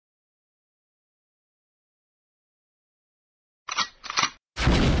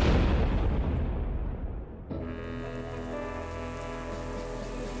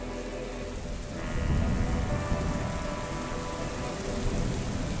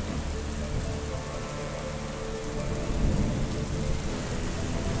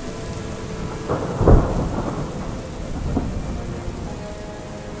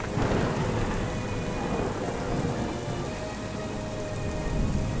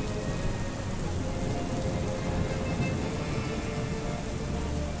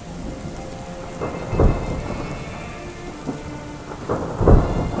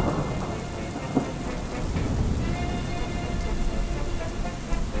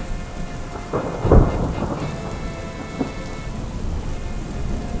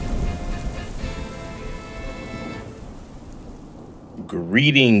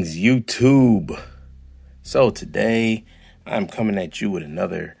Greetings, YouTube. So today I'm coming at you with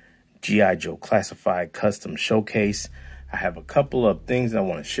another G.I. Joe Classified Custom Showcase. I have a couple of things I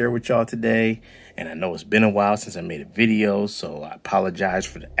want to share with y'all today, and I know it's been a while since I made a video, so I apologize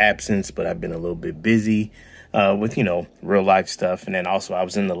for the absence, but I've been a little bit busy with, real life stuff. And then also I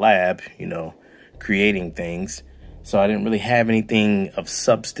was in the lab, creating things. So I didn't really have anything of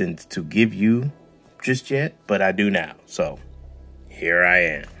substance to give you just yet, but I do now. So here I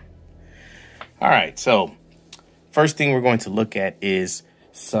am. All right, so first thing we're going to look at is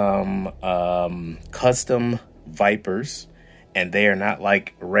some custom Vipers, and they are not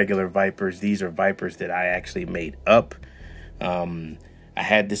like regular Vipers. These are Vipers that I actually made up. I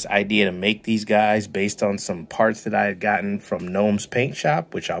had this idea to make these guys based on some parts that I had gotten from Gnomes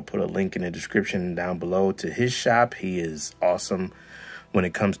Paintshop, which I'll put a link in the description down below to his shop. He is awesome when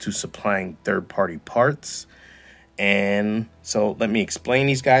it comes to supplying third-party parts. And so let me explain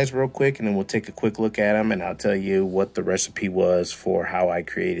these guys real quick, and then we'll take a quick look at them, and I'll tell you what the recipe was for how I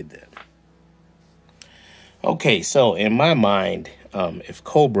created them. Okay, so in my mind, if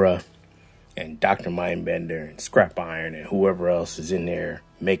Cobra and Dr. Mindbender and Scrap Iron and whoever else is in there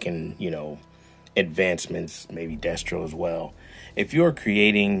making, advancements, maybe Destro as well, if you're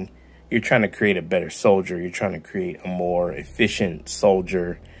trying to create a better soldier, you're trying to create a more efficient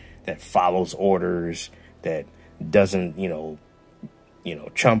soldier that follows orders, that doesn't,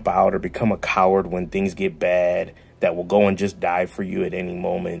 chump out or become a coward when things get bad, that will go and just die for you at any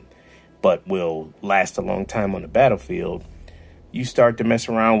moment, but will last a long time on the battlefield, you start to mess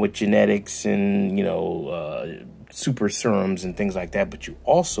around with genetics and, super serums and things like that, but you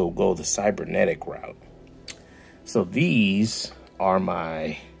also go the cybernetic route. So these are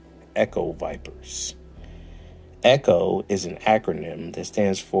my Echo Vipers. ECHO is an acronym that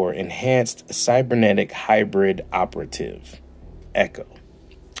stands for Enhanced Cybernetic Hybrid Operative, ECHO.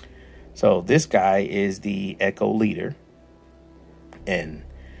 So this guy is the ECHO leader, and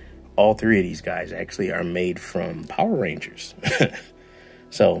all three of these guys actually are made from Power Rangers.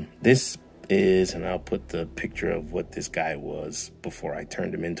 So this is, and I'll put the picture of what this guy was before I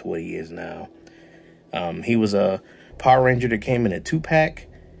turned him into what he is now. He was a Power Ranger that came in a 2-pack.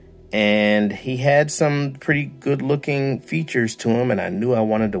 And he had some pretty good looking features to him, and I knew I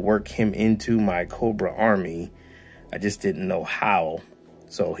wanted to work him into my Cobra army. I just didn't know how.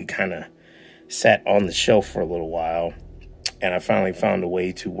 So he kind of sat on the shelf for a little while, and I finally found a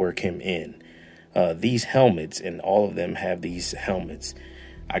way to work him in. These helmets, and all of them have these helmets,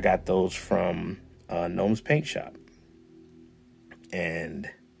 I got those from Gnomes Paintshop. And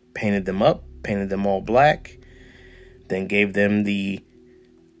painted them up, painted them all black, then gave them the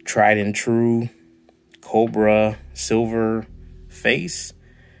tried and true Cobra silver face,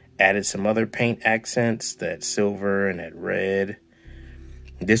 added some other paint accents, that silver and that red.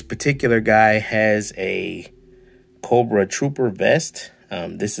 This particular guy has a Cobra Trooper vest.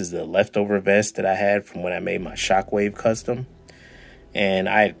 This is the leftover vest that I had from when I made my Shockwave custom. And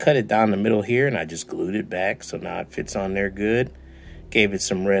I had cut it down the middle here, and I just glued it back, so now it fits on there good. Gave it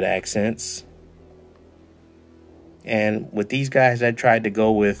some red accents. And with these guys, I tried to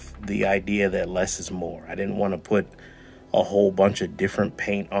go with the idea that less is more. I didn't want to put a whole bunch of different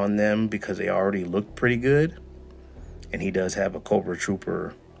paint on them because they already looked pretty good. And he does have a Cobra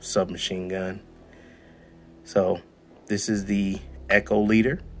Trooper submachine gun. So this is the Echo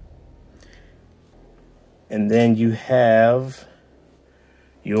leader. And then you have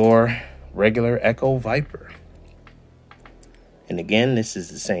your regular Echo Viper. And again, this is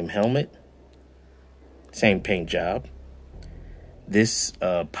the same helmet. Same paint job. This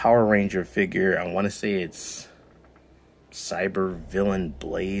Power Ranger figure, I want to say it's Cyber Villain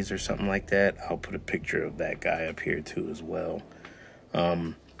Blaze or something like that. I'll put a picture of that guy up here too as well.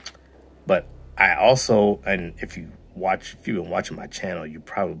 But I also, and if you've been watching my channel, you've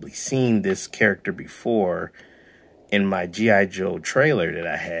probably seen this character before in my G.I. Joe trailer that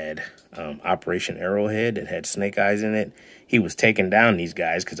I had, Operation Arrowhead, that had Snake Eyes in it. He was taking down these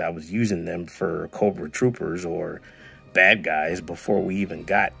guys because I was using them for Cobra Troopers or bad guys before we even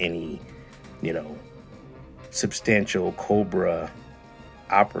got any, substantial Cobra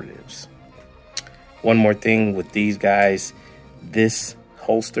operatives. One more thing with these guys, this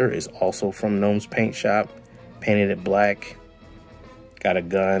holster is also from Gnomes Paintshop. Painted it black. Got a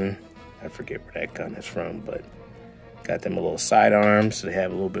gun. I forget where that gun is from, but got them a little sidearm so they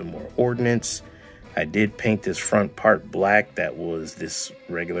have a little bit more ordnance. I did paint this front part black. That was this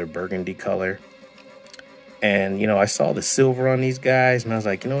regular burgundy color. And, you know, I saw the silver on these guys, and I was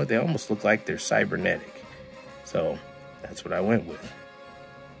like, you know what? They almost look like they're cybernetic. So that's what I went with.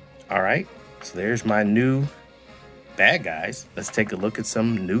 All right, so there's my new bad guys. Let's take a look at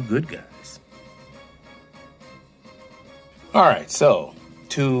some new good guys. All right, so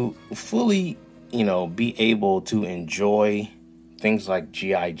to fully, you know, be able to enjoy things like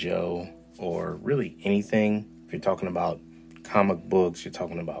G.I. Joe or really anything, if you're talking about comic books, you're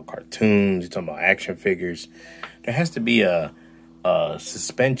talking about cartoons, you're talking about action figures, there has to be a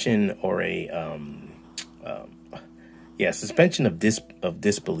suspension or a suspension of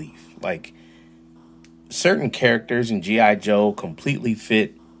disbelief. Like, certain characters in G.I. Joe completely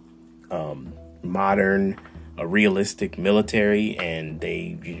fit modern, a realistic military, and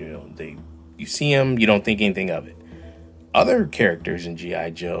you see them, you don't think anything of it. Other characters in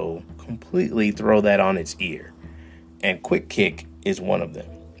G.I. Joe completely throw that on its ear, and Quick Kick is one of them.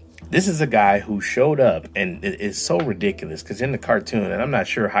 This is a guy who showed up, and it is so ridiculous because in the cartoon, and I'm not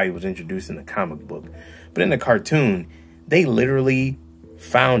sure how he was introduced in the comic book, but in the cartoon, they literally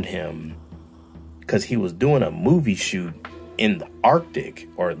found him because he was doing a movie shoot in the Arctic,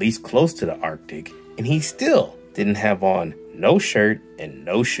 or at least close to the Arctic, and he still didn't have on no shirt and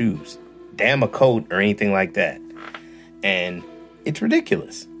no shoes, damn a coat or anything like that. And it's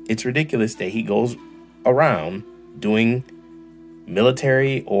ridiculous. It's ridiculous that he goes around doing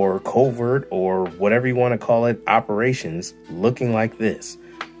military or covert or whatever you want to call it, operations, looking like this.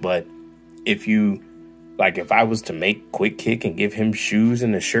 But if I was to make Quick Kick and give him shoes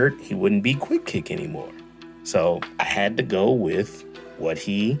and a shirt, he wouldn't be Quick Kick anymore. So I had to go with what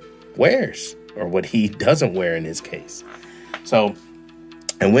he wears, or what he doesn't wear in his case. So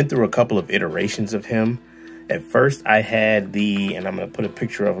I went through a couple of iterations of him. At first I had and I'm going to put a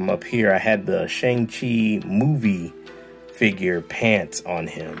picture of him up here, I had the Shang-Chi movie figure pants on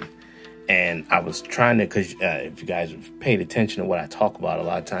him. And I was trying to, because if you guys have paid attention to what I talk about a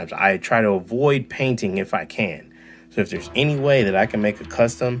lot of times, I try to avoid painting if I can. So if there's any way that I can make a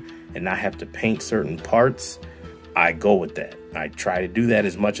custom and not have to paint certain parts, I go with that. I try to do that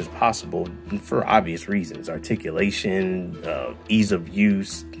as much as possible for obvious reasons. Articulation, ease of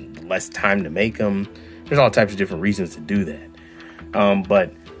use, less time to make them. There's all types of different reasons to do that.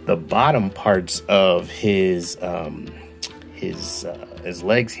 But the bottom parts of his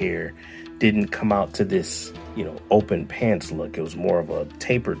legs here didn't come out to this, you know, open pants look. It was more of a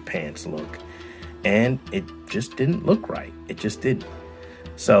tapered pants look. And it just didn't look right. It just didn't.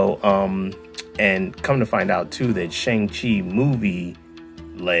 So, and come to find out too that Shang-Chi movie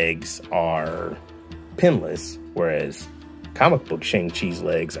legs are pinless, whereas comic book Shang-Chi's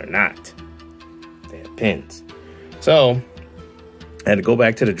legs are not. They have pins. So I had to go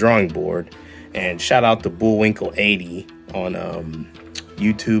back to the drawing board, and shout out to Bullwinkle 80 on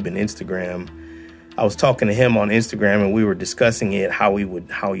YouTube and Instagram. I was talking to him on Instagram, and we were discussing it, how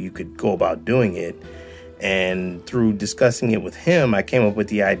you could go about doing it. And through discussing it with him, I came up with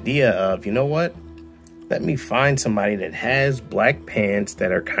the idea of, you know what? Let me find somebody that has black pants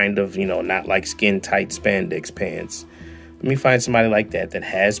that are kind of, you know, not like skin tight spandex pants. Let me find somebody like that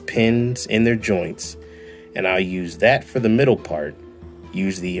has pins in their joints, and I'll use that for the middle part.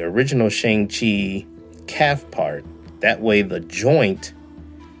 Use the original Shang-Chi calf part. That way the joint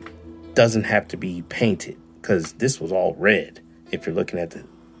doesn't have to be painted, because this was all red if you're looking at the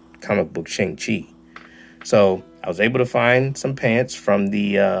comic book Shang-Chi. So I was able to find some pants from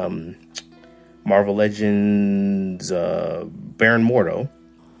the Marvel Legends Baron Mordo,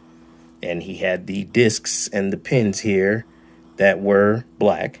 and he had the discs and the pins here that were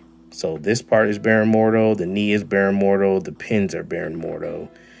black. So this part is Baron Mordo, the knee is Baron Mordo, the pins are Baron Mordo,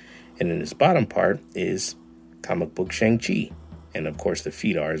 and then this bottom part is comic book Shang-Chi, and of course the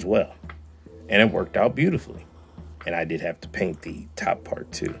feet are as well. And it worked out beautifully, and I did have to paint the top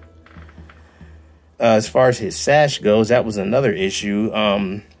part too. As far as his sash goes, that was another issue.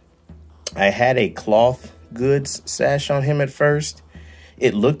 I had a cloth goods sash on him at first.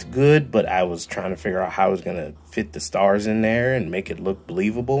 It looked good, but I was trying to figure out how I was going to fit the stars in there and make it look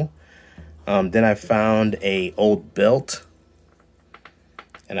believable. Then I found a old belt,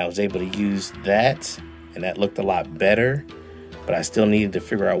 and I was able to use that, and that looked a lot better. But I still needed to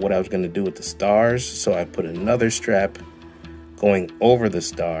figure out what I was going to do with the stars, so I put another strap going over the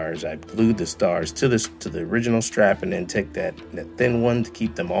stars. I glued the stars to the original strap, and then take that thin one to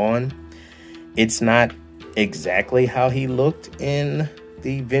keep them on. It's not exactly how he looked in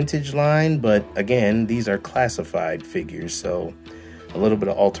the vintage line, but again, these are classified figures, so a little bit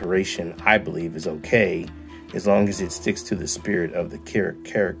of alteration, I believe, is okay, as long as it sticks to the spirit of the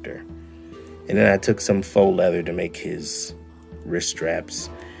character. And then I took some faux leather to make his wrist straps,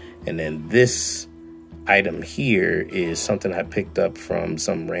 and then this item here is something I picked up from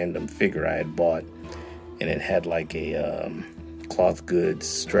some random figure I had bought, and it had like a cloth goods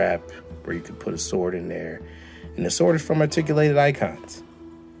strap where you could put a sword in there, and the sword is from Articulated Icons.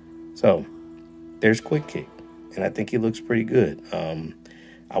 So there's Quick Kick, and I think he looks pretty good.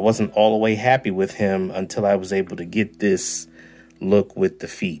 I wasn't all the way happy with him until I was able to get this look with the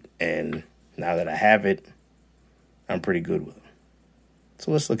feet, and now that I have it, I'm pretty good with him.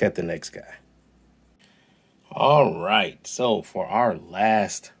 So let's look at the next guy. All right, so for our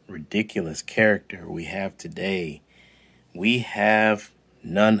last ridiculous character we have today, we have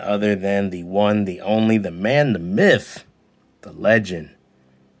none other than the one, the only, the man, the myth, the legend,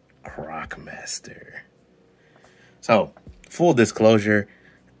 Crocmaster. So, full disclosure,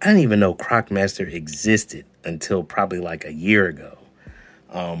 I didn't even know Crocmaster existed until probably like a year ago.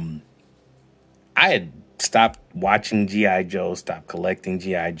 I had stopped watching G.I. Joe, stopped collecting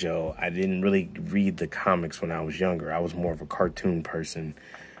G.I. Joe. I didn't really read the comics when I was younger. I was more of a cartoon person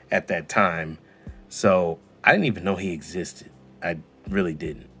at that time. So I didn't even know he existed. I really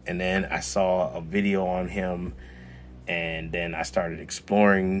didn't. And then I saw a video on him, and then I started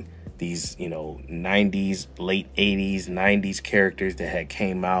exploring these, 90s, late 80s, 90s characters that had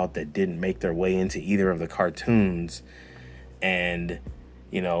came out that didn't make their way into either of the cartoons. And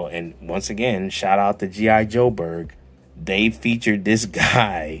and once again, shout out to G.I. Joburg. They featured this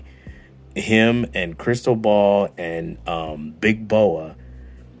guy, him and Crystal Ball and Big Boa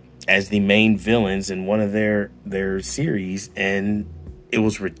as the main villains in one of their series. And it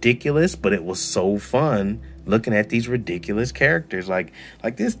was ridiculous, but it was so fun looking at these ridiculous characters. Like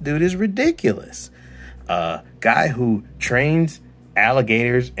this dude is ridiculous. Guy who trains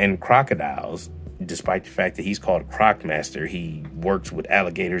alligators and crocodiles. Despite the fact that he's called Crocmaster, he works with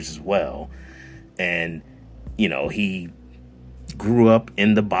alligators as well. And, he grew up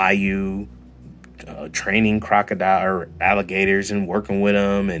in the bayou, training crocodile or alligators and working with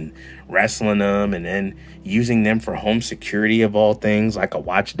them and wrestling them, and then using them for home security of all things, like a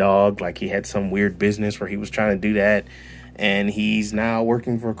watchdog. Like he had some weird business where he was trying to do that. And he's now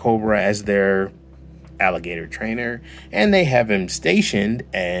working for Cobra as their alligator trainer, and they have him stationed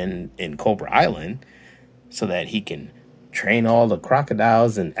in Cobra Island so that he can train all the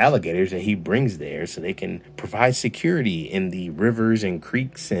crocodiles and alligators that he brings there, so they can provide security in the rivers and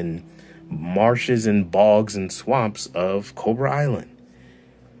creeks and marshes and bogs and swamps of Cobra Island.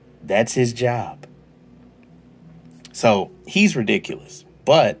 That's his job. So he's ridiculous,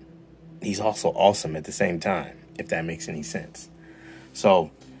 but he's also awesome at the same time, if that makes any sense.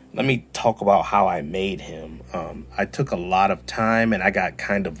 So let me talk about how I made him. I took a lot of time, and I got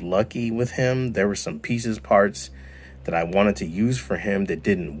kind of lucky with him. There were some parts that I wanted to use for him that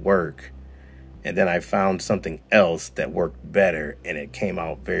didn't work. And then I found something else that worked better, and it came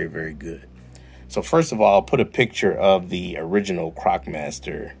out very, very good. So first of all, I'll put a picture of the original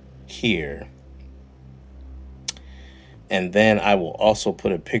Crocmaster here. And then I will also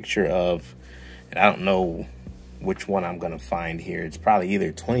put a picture of, and I don't know which one I'm going to find here. It's probably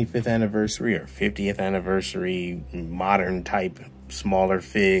either 25th anniversary or 50th anniversary, modern type, smaller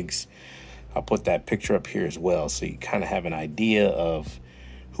figs. I'll put that picture up here as well, so you kind of have an idea of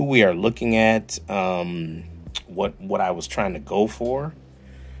who we are looking at, what I was trying to go for.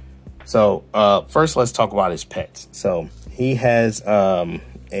 So first, let's talk about his pets. So he has I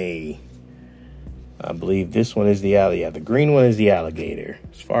believe this one is the green one is the alligator.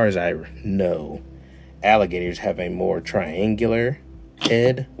 As far as I know, alligators have a more triangular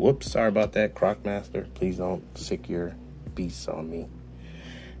head. Whoops, sorry about that, Crocmaster. Please don't sick your beasts on me.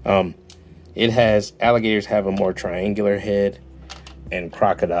 Alligators have a more triangular head, and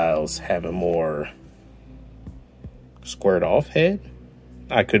crocodiles have a more squared off head.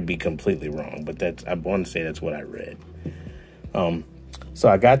 I could be completely wrong, but I want to say that's what I read. So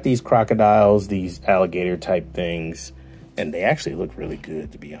I got these crocodiles, these alligator type things, and they actually look really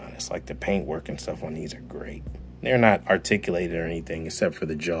good, to be honest. Like the paint work and stuff on these are great. They're not articulated or anything except for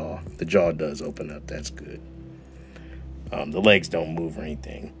the jaw. The jaw does open up. That's good. The legs don't move or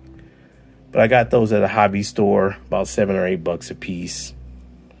anything. But I got those at a hobby store, about $7 or $8 a piece.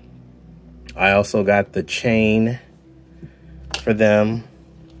 I also got the chain for them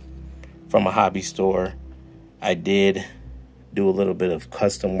from a hobby store. I did do a little bit of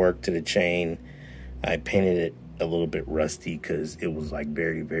custom work to the chain. I painted it a little bit rusty because it was like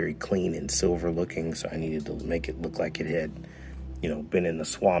very, very clean and silver looking. So I needed to make it look like it had, been in the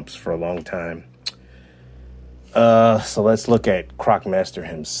swamps for a long time. So let's look at Crocmaster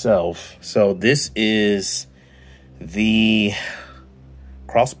himself. So this is the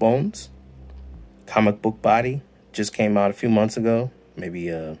Crossbones comic book body. Just came out a few months ago,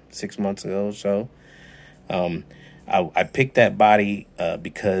 maybe 6 months ago or so. I picked that body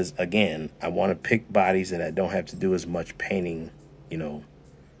because, again, I want to pick bodies that I don't have to do as much painting, you know,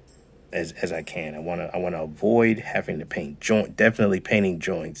 as I can. I want to avoid having to paint definitely painting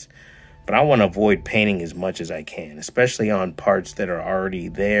joints, but I want to avoid painting as much as I can, especially on parts that are already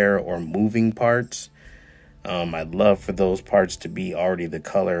there or moving parts. I'd love for those parts to be already the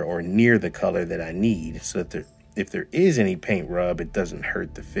color or near the color that I need, so that if there is any paint rub, it doesn't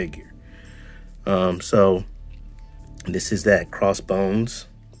hurt the figure. So this is that crossbones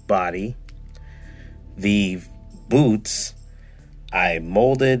body. The boots, I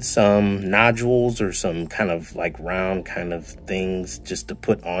molded some nodules or some kind of like round kind of things just to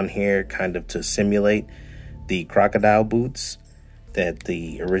put on here, kind of to simulate the crocodile boots that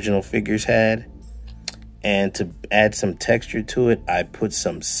the original figures had. And to add some texture to it, I put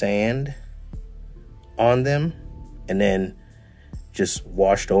some sand on them and then just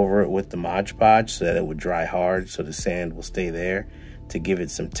washed over it with the Mod Podge so that it would dry hard, so the sand will stay there to give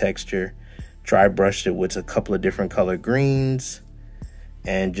it some texture. Dry brushed it with a couple of different color greens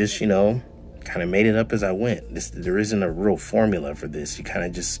and just, you know, kind of made it up as I went. There isn't a real formula for this. You kind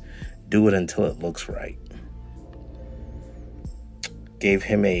of just do it until it looks right. Gave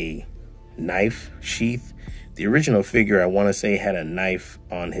him a knife sheath. The original figure, I want to say, had a knife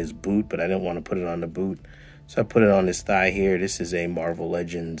on his boot, but I didn't want to put it on the boot. So I put it on his thigh here. This is a Marvel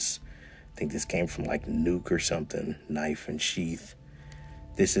Legends. I think this came from like Nuke or something. Knife and sheath.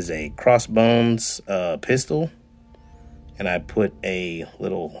 This is a crossbones pistol. And I put a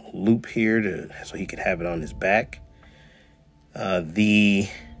little loop here so he could have it on his back. The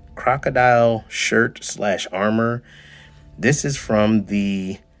crocodile shirt / armor. This is from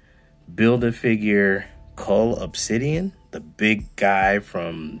the Build-A-Figure Cull Obsidian. The big guy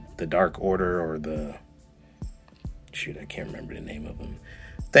from the Dark Order, or the... shoot, I can't remember the name of him.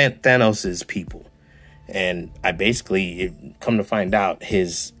 Thanos's people. And I basically, come to find out,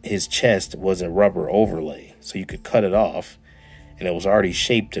 his chest was a rubber overlay. So you could cut it off. And it was already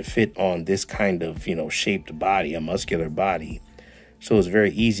shaped to fit on this kind of, you know, shaped body, a muscular body. So it was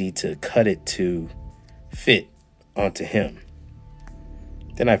very easy to cut it to fit onto him.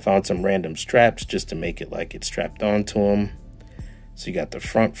 Then I found some random straps just to make it like it's strapped onto him. So you got the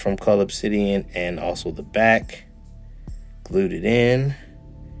front from Cull Obsidian and also the back. Glued it in.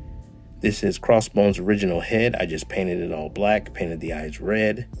 This is Crossbones' original head. I just painted it all black, painted the eyes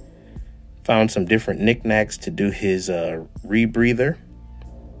red. Found some different knickknacks to do his rebreather.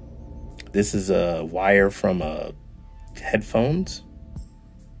 This is a wire from headphones.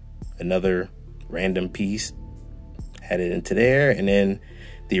 Another random piece. Had it into there. And then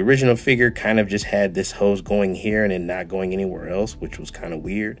the original figure kind of just had this hose going here and then not going anywhere else, which was kind of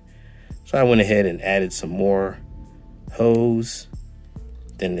weird. So I went ahead and added some more hose.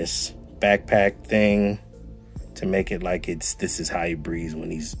 Then this backpack thing to make it like this is how he breathes when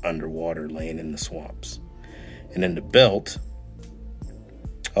he's underwater laying in the swamps. And then the belt.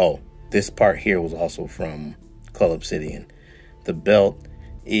 Oh, this part here was also from Cull Obsidian. The belt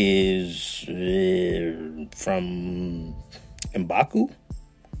is from M'Baku,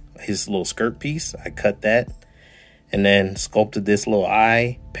 his little skirt piece. I cut that and then sculpted this little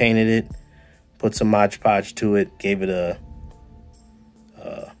eye, painted it, put some Mod Podge to it, gave it a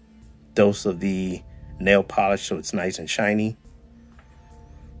dose of the nail polish so it's nice and shiny.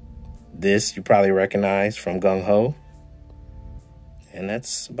 This you probably recognize from Gung Ho. And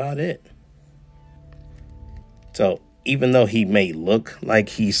that's about it. So even though he may look like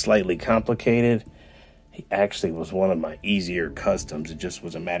he's slightly complicated, he actually was one of my easier customs. It just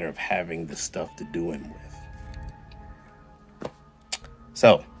was a matter of having the stuff to do him with.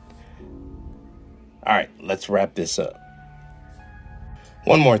 So, all right, let's wrap this up.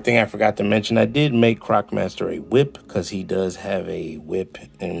 One more thing I forgot to mention. I did make Crocmaster a whip because he does have a whip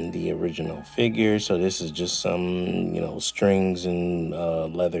in the original figure. So this is just some, you know, strings and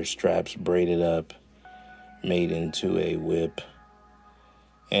leather straps braided up, made into a whip.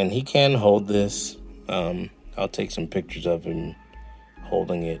 And he can hold this. I'll take some pictures of him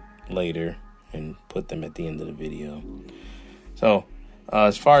holding it later and put them at the end of the video. So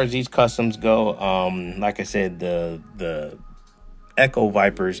as far as these customs go, like I said, the Echo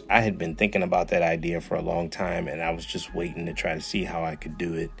Vipers, I had been thinking about that idea for a long time, and I was just waiting to try to see how I could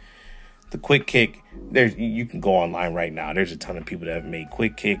do it. The Quick Kick, you can go online right now. There's a ton of people that have made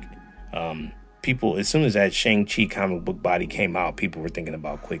Quick Kick. People, as soon as that Shang-Chi comic book body came out, people were thinking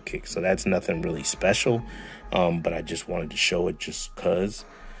about Quick Kick. So that's nothing really special, but I just wanted to show it just because.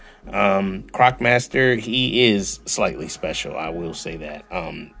 Crocmaster, he is slightly special, I will say that.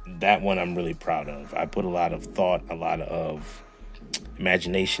 That one I'm really proud of. I put a lot of thought, a lot of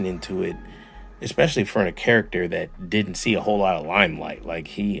imagination into it. especially for a character that didn't see a whole lot of limelight. Like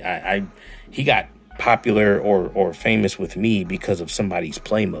he got popular or famous with me because of somebody's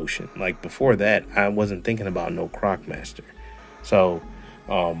play motion. Like before that, I wasn't thinking about no Crocmaster. So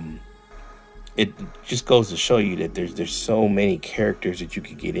it just goes to show you that there's so many characters that you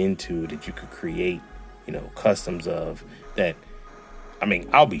could get into, that you could create, you know, customs of. That, I mean,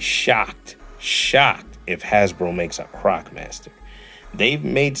 I'll be shocked if Hasbro makes a Crocmaster. They've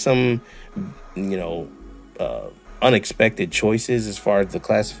made some, you know, unexpected choices as far as the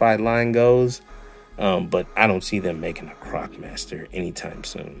classified line goes, but I don't see them making a Crocmaster anytime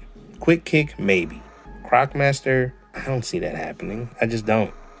soon. Quick Kick, maybe. Crocmaster, I don't see that happening. I just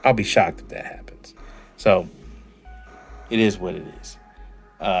don't. I'll be shocked if that happens. So, it is what it is.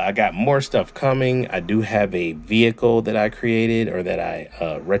 I got more stuff coming. I do have a vehicle that I created, or that I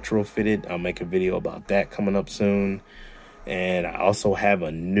retrofitted. I'll make a video about that coming up soon. And I also have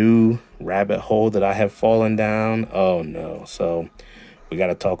a new rabbit hole that I have fallen down. Oh no. So we got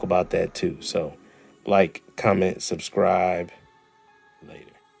to talk about that too. So like, comment, subscribe. Later.